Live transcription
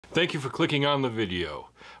Thank you for clicking on the video.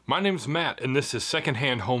 My name's Matt and this is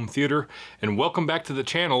Secondhand Home Theater, and welcome back to the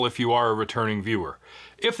channel if you are a returning viewer.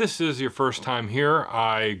 If this is your first time here,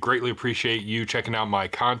 I greatly appreciate you checking out my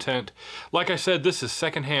content. Like I said, this is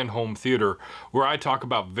Secondhand Home Theater, where I talk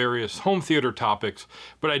about various home theater topics,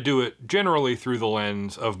 but I do it generally through the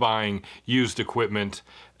lens of buying used equipment,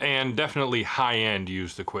 and definitely high-end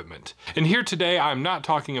used equipment. And here today, I'm not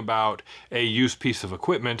talking about a used piece of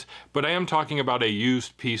equipment, but I am talking about a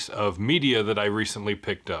used piece of media that I recently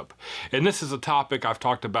picked up. And this is a topic I've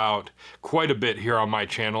talked about quite a bit here on my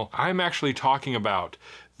channel. I'm actually talking about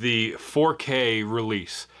the 4K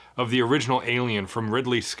release of the original Alien from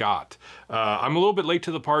Ridley Scott. I'm a little bit late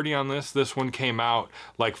to the party on this. This one came out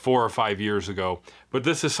like 4 or 5 years ago, but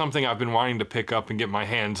this is something I've been wanting to pick up and get my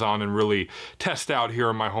hands on and really test out here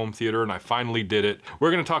in my home theater, and I finally did it.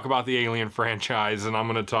 We're gonna talk about the Alien franchise, and I'm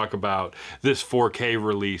gonna talk about this 4K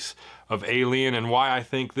release of Alien and why I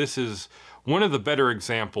think this is one of the better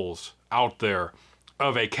examples out there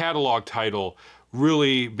of a catalog title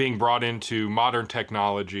really being brought into modern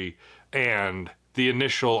technology, and the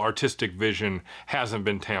initial artistic vision hasn't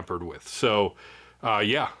been tampered with. So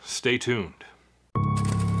yeah, stay tuned.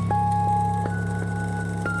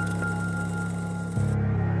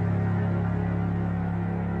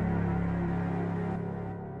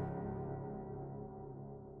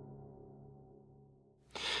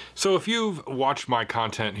 So if you've watched my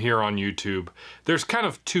content here on YouTube, there's kind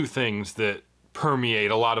of two things that permeate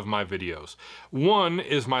a lot of my videos. One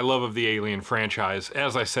is my love of the Alien franchise.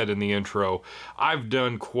 As I said in the intro, I've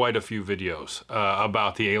done quite a few videos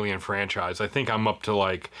about the Alien franchise. I think I'm up to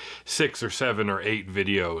like 6 or 7 or 8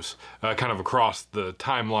 videos kind of across the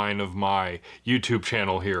timeline of my YouTube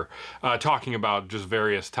channel here, talking about just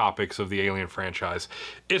various topics of the Alien franchise.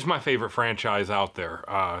 It's my favorite franchise out there.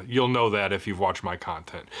 You'll know that if you've watched my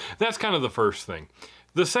content. That's kind of the first thing.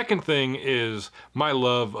 The second thing is my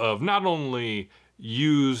love of not only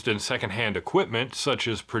used and secondhand equipment, such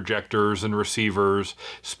as projectors and receivers,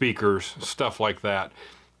 speakers, stuff like that,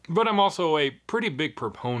 but I'm also a pretty big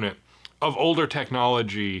proponent of older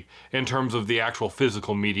technology in terms of the actual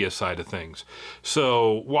physical media side of things.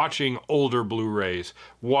 So watching older Blu-rays,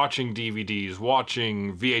 watching DVDs,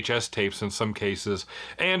 watching VHS tapes in some cases,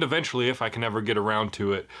 and eventually, if I can ever get around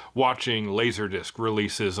to it, watching Laserdisc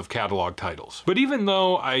releases of catalog titles. But even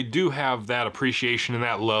though I do have that appreciation and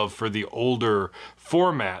that love for the older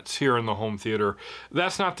formats here in the home theater,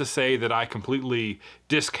 that's not to say that I completely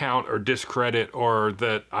discount or discredit or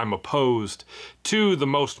that I'm opposed to the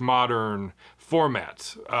most modern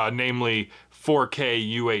formats, namely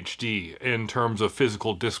 4K UHD in terms of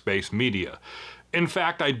physical disc-based media. In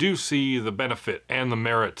fact, I do see the benefit and the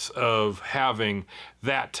merits of having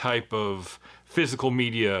that type of physical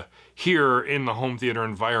media here in the home theater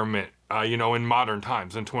environment, you know, in modern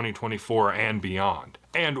times, in 2024 and beyond.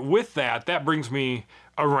 And with that, that brings me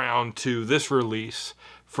around to this release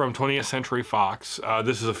from 20th Century Fox.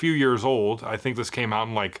 This is a few years old. I think this came out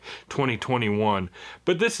in like 2021.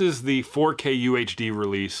 But this is the 4K UHD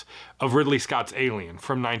release of Ridley Scott's Alien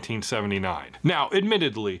from 1979. Now,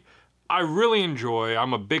 admittedly,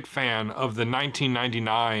 I'm a big fan of the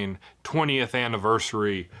 1999 20th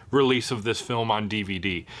anniversary release of this film on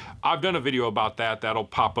DVD. I've done a video about that. That'll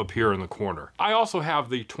pop up here in the corner. I also have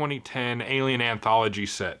the 2010 Alien Anthology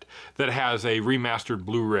set that has a remastered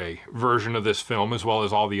Blu-ray version of this film, as well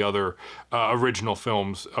as all the other original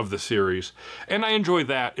films of the series. And I enjoy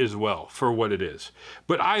that as well for what it is.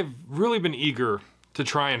 But I've really been eager to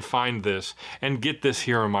try and find this and get this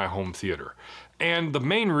here in my home theater. And the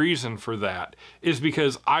main reason for that is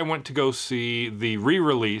because I went to go see the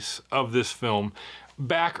re-release of this film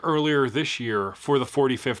back earlier this year for the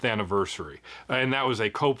 45th anniversary. And that was a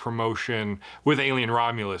co-promotion with Alien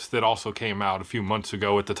Romulus that also came out a few months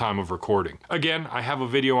ago at the time of recording. Again, I have a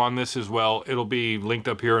video on this as well. It'll be linked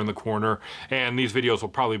up here in the corner, and these videos will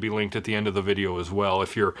probably be linked at the end of the video as well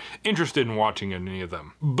if you're interested in watching any of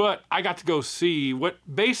them. But I got to go see what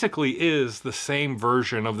basically is the same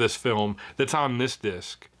version of this film that's on this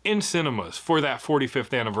disc in cinemas for that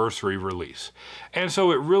 45th anniversary release. And so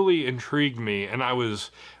it really intrigued me, and I was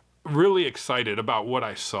really excited about what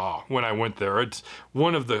I saw when I went there. It's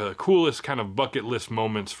one of the coolest kind of bucket list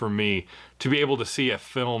moments for me to be able to see a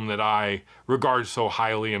film that I regard so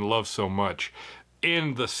highly and love so much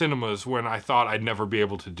in the cinemas when I thought I'd never be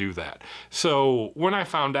able to do that. So when I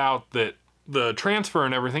found out that the transfer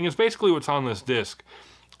and everything is basically what's on this disc,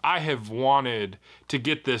 I have wanted to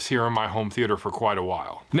get this here in my home theater for quite a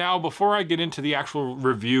while. Now, before I get into the actual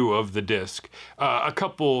review of the disc, a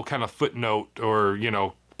couple kind of footnote or, you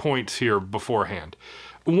know, points here beforehand.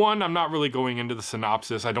 One, I'm not really going into the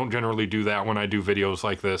synopsis. I don't generally do that when I do videos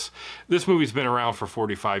like this. This movie's been around for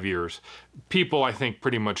 45 years. People, I think,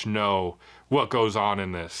 pretty much know what goes on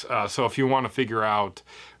in this. So if you want to figure out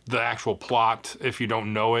the actual plot, if you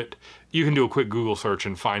don't know it, you can do a quick Google search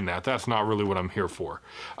and find that. That's not really what I'm here for.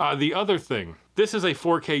 The other thing, this is a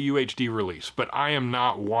 4K UHD release, but I am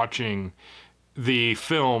not watching the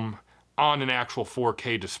film on an actual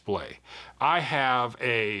 4K display. I have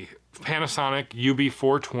a Panasonic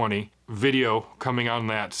UB420 video coming on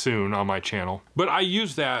that soon on my channel, but I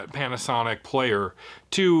use that Panasonic player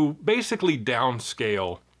to basically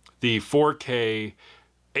downscale the 4K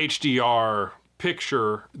HDR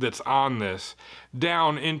picture that's on this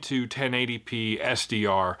down into 1080p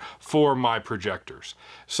SDR for my projectors.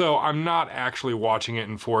 So I'm not actually watching it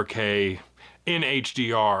in 4K in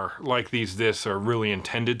HDR like these discs are really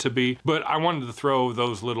intended to be, but I wanted to throw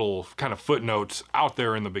those little kind of footnotes out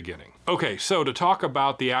there in the beginning. Okay, so to talk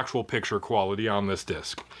about the actual picture quality on this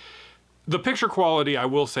disc. The picture quality, I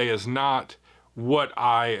will say, is not what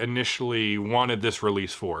I initially wanted this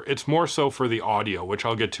release for. It's more so for the audio, which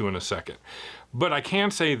I'll get to in a second. But I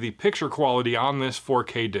can say the picture quality on this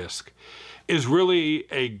 4K disc is really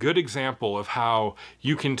a good example of how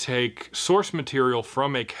you can take source material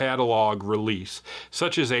from a catalog release,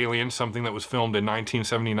 such as Alien, something that was filmed in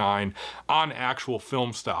 1979 on actual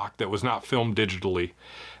film stock that was not filmed digitally,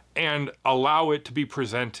 and allow it to be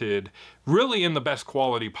presented really in the best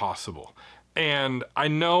quality possible. And I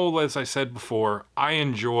know, as I said before, I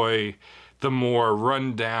enjoy the more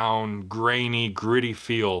run-down, grainy, gritty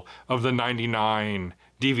feel of the 99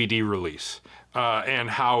 DVD release.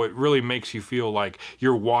 And how it really makes you feel like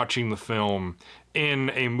you're watching the film in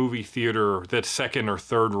a movie theater that's second or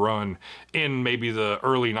third run in maybe the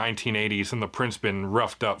early 1980s, and the print's been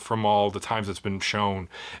roughed up from all the times it's been shown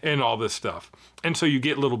and all this stuff. And so you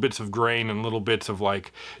get little bits of grain and little bits of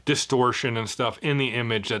like distortion and stuff in the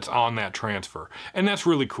image that's on that transfer. And that's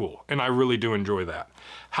really cool, and I really do enjoy that.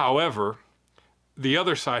 However, the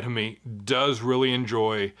other side of me does really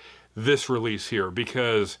enjoy this release here,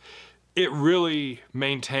 because it really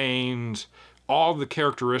maintains all the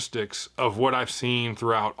characteristics of what I've seen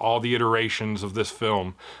throughout all the iterations of this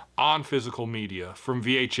film on physical media, from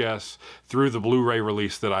VHS through the Blu-ray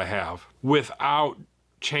release that I have, without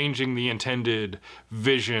changing the intended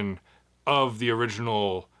vision of the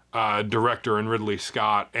original director and Ridley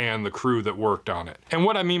Scott and the crew that worked on it. And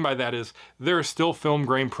what I mean by that is there is still film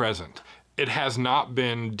grain present. It has not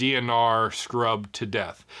been DNR scrubbed to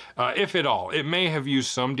death, if at all. It may have used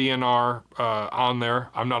some DNR on there.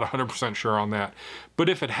 I'm not 100% sure on that. But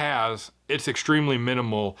if it has, it's extremely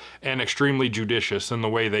minimal and extremely judicious in the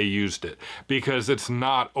way they used it, because it's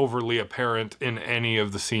not overly apparent in any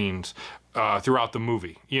of the scenes throughout the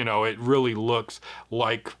movie. You know, it really looks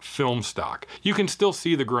like film stock. You can still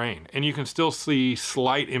see the grain, and you can still see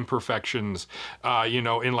slight imperfections, you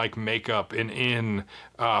know, in like makeup and in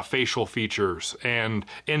facial features and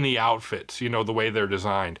in the outfits, you know, the way they're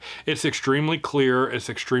designed. It's extremely clear, it's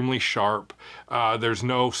extremely sharp. There's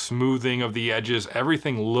no smoothing of the edges.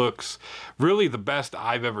 Everything looks really the best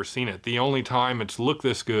I've ever seen it. The only time it's looked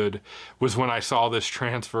this good was when I saw this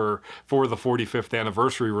transfer for the 45th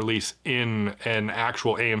anniversary release in an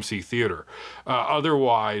actual AMC theater.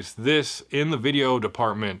 Otherwise, this in the video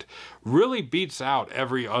department really beats out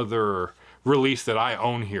every other release that I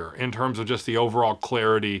own here in terms of just the overall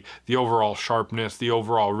clarity, the overall sharpness, the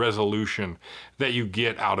overall resolution that you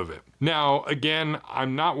get out of it. Now, again,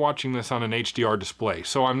 I'm not watching this on an HDR display,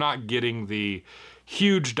 so I'm not getting the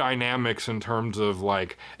huge dynamics in terms of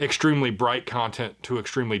like extremely bright content to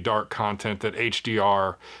extremely dark content that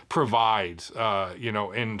HDR provides, you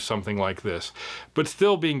know, in something like this. But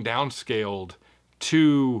still being downscaled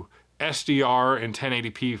to SDR and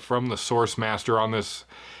 1080p from the source master on this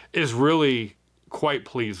is really quite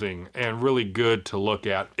pleasing and really good to look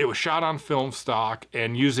at. It was shot on film stock,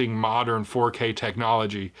 and using modern 4K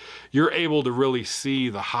technology, you're able to really see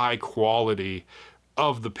the high quality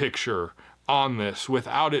of the picture on this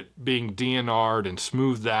without it being DNR'd and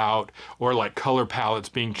smoothed out, or like color palettes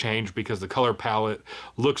being changed, because the color palette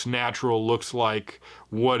looks natural, looks like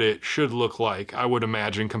what it should look like, I would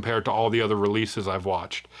imagine, compared to all the other releases I've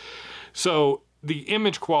watched. So the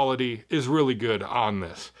image quality is really good on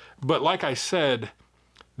this. But like I said,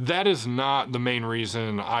 that is not the main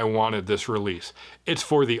reason I wanted this release. It's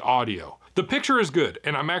for the audio. The picture is good,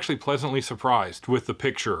 and I'm actually pleasantly surprised with the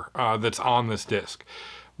picture that's on this disc.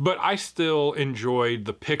 but I still enjoyed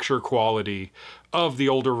the picture quality of the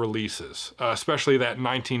older releases, especially that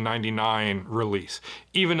 1999 release.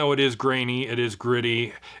 Even though it is grainy, it is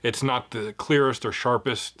gritty, it's not the clearest or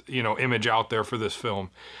sharpest, image out there for this film,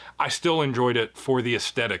 I still enjoyed it for the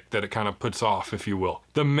aesthetic that it kind of puts off, if you will.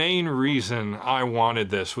 The main reason I wanted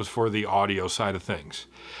this was for the audio side of things.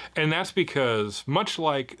 And that's because, much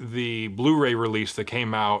like the Blu-ray release that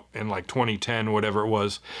came out in like 2010, whatever it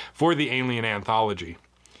was, for the Alien Anthology,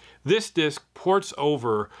 this disc ports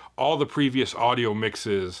over all the previous audio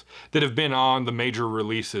mixes that have been on the major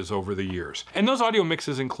releases over the years. And those audio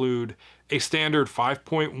mixes include a standard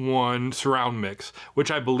 5.1 surround mix,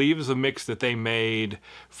 which I believe is a mix that they made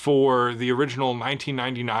for the original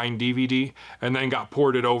 1999 DVD and then got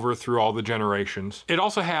ported over through all the generations. It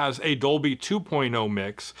also has a Dolby 2.0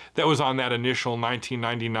 mix that was on that initial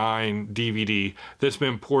 1999 DVD that's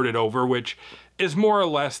been ported over, which is more or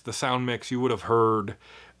less the sound mix you would have heard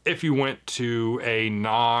if you went to a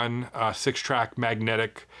non 6-track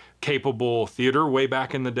magnetic capable theater way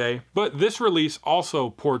back in the day. But this release also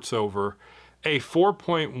ports over a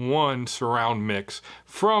 4.1 surround mix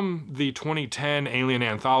from the 2010 Alien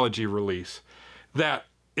Anthology release that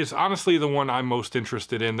is honestly the one I'm most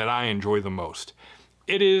interested in, that I enjoy the most.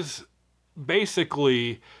 It is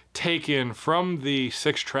basically taken from the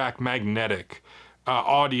 6-track magnetic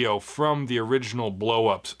audio from the original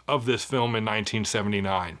blow-ups of this film in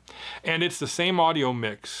 1979. And it's the same audio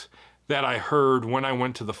mix that I heard when I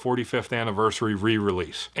went to the 45th anniversary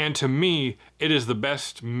re-release. And to me, it is the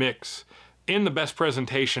best mix in the best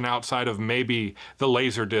presentation outside of maybe the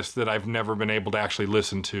Laserdisc that I've never been able to actually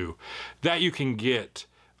listen to, that you can get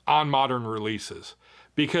on modern releases.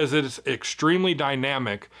 Because it's extremely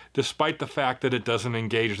dynamic, despite the fact that it doesn't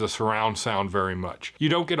engage the surround sound very much. You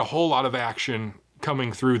don't get a whole lot of action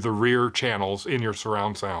coming through the rear channels in your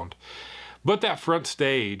surround sound. But that front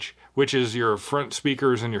stage, which is your front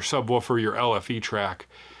speakers and your subwoofer, your LFE track,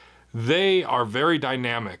 they are very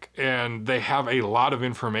dynamic and they have a lot of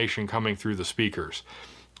information coming through the speakers.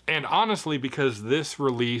 And honestly, because this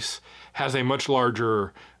release has a much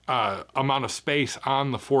larger amount of space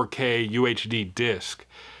on the 4K UHD disc,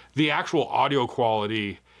 the actual audio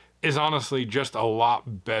quality is honestly just a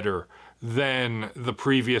lot better than the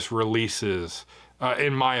previous releases,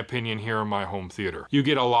 in my opinion, here in my home theater. You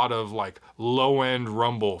get a lot of like low-end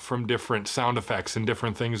rumble from different sound effects and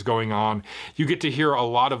different things going on. You get to hear a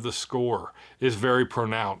lot of the score is very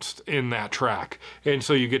pronounced in that track. And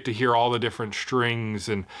so you get to hear all the different strings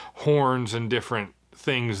and horns and different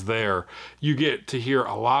things there. You get to hear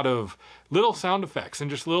a lot of little sound effects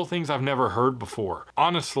and just little things I've never heard before.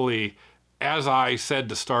 Honestly, as I said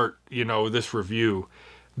to start, this review,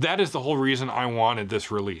 that is the whole reason I wanted this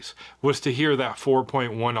release, was to hear that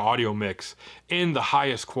 4.1 audio mix in the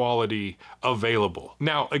highest quality available.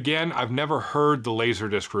 Now, again, I've never heard the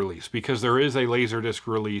Laserdisc release, because there is a Laserdisc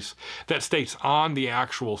release that states on the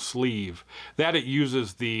actual sleeve that it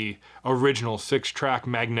uses the original 6-track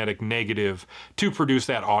magnetic negative to produce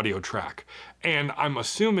that audio track. And I'm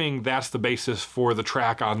assuming that's the basis for the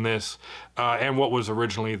track on this and what was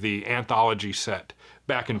originally the anthology set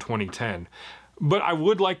back in 2010. But I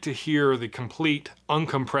would like to hear the complete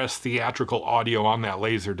uncompressed theatrical audio on that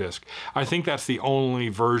Laserdisc. I think that's the only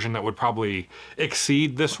version that would probably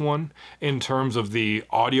exceed this one in terms of the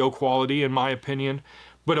audio quality, in my opinion.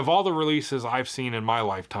 But of all the releases I've seen in my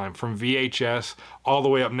lifetime, from VHS all the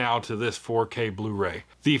way up now to this 4K Blu-ray,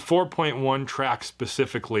 the 4.1 track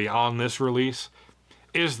specifically on this release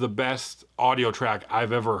is the best audio track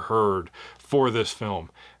I've ever heard for this film.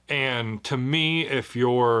 And to me, if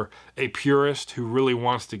you're a purist who really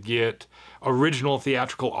wants to get original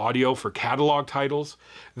theatrical audio for catalog titles,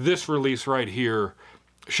 this release right here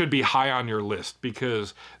should be high on your list,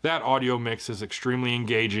 because that audio mix is extremely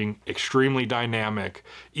engaging, extremely dynamic,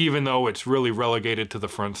 even though it's really relegated to the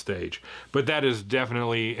front stage. But that is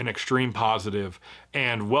definitely an extreme positive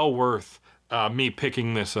and well worth me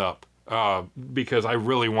picking this up, because I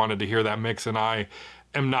really wanted to hear that mix, and I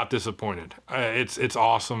am not disappointed. It's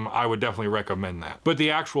awesome. I would definitely recommend that. But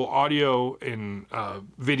the actual audio and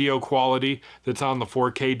video quality that's on the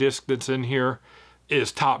 4K disc that's in here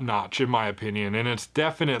is top-notch, in my opinion, and it's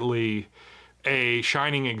definitely a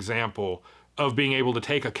shining example of being able to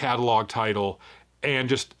take a catalog title and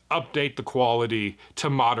just update the quality to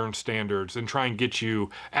modern standards and try and get you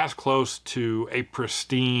as close to a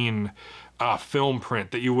pristine film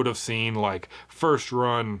print that you would have seen like first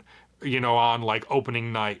run, on like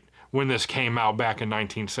opening night when this came out back in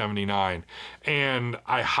 1979. And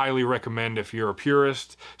I highly recommend, if you're a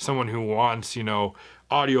purist, someone who wants,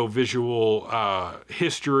 audio-visual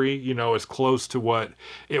history, you know, as close to what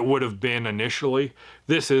it would have been initially.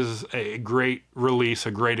 This is a great release,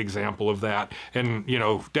 a great example of that, and, you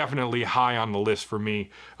know, definitely high on the list for me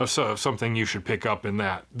of something you should pick up in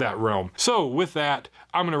that realm. So with that,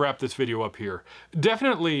 I'm going to wrap this video up here.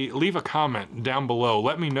 Definitely leave a comment down below.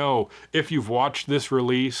 Let me know if you've watched this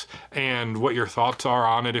release and what your thoughts are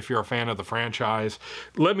on it, if you're a fan of the franchise.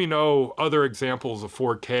 Let me know other examples of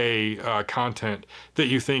 4K content that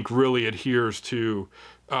you think really adheres to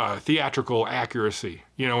theatrical accuracy,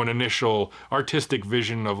 you know, an initial artistic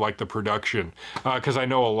vision of like the production, because I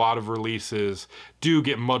know a lot of releases do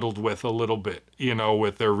get muddled with a little bit, you know,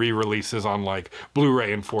 with their re-releases on like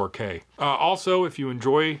Blu-ray and 4K. Also, if you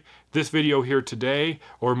enjoy this video here today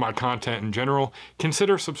or my content in general,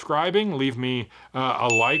 consider subscribing. Leave me a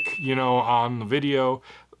like, you know, on the video.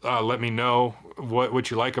 Let me know what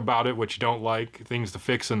you like about it, what you don't like, things to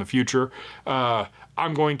fix in the future.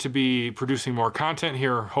 I'm going to be producing more content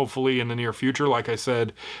here, hopefully in the near future. Like I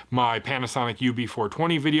said, my Panasonic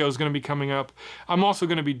UB420 video is going to be coming up. I'm also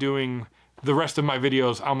going to be doing the rest of my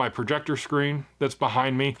videos on my projector screen that's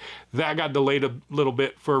behind me. That got delayed a little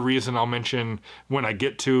bit for a reason I'll mention when I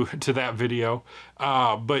get to that video.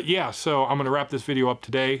 But yeah, so I'm going to wrap this video up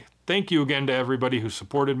today. Thank you again to everybody who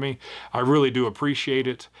supported me. I really do appreciate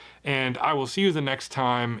it. And I will see you the next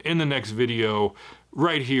time in the next video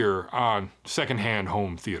right here on Secondhand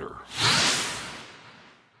Home Theater.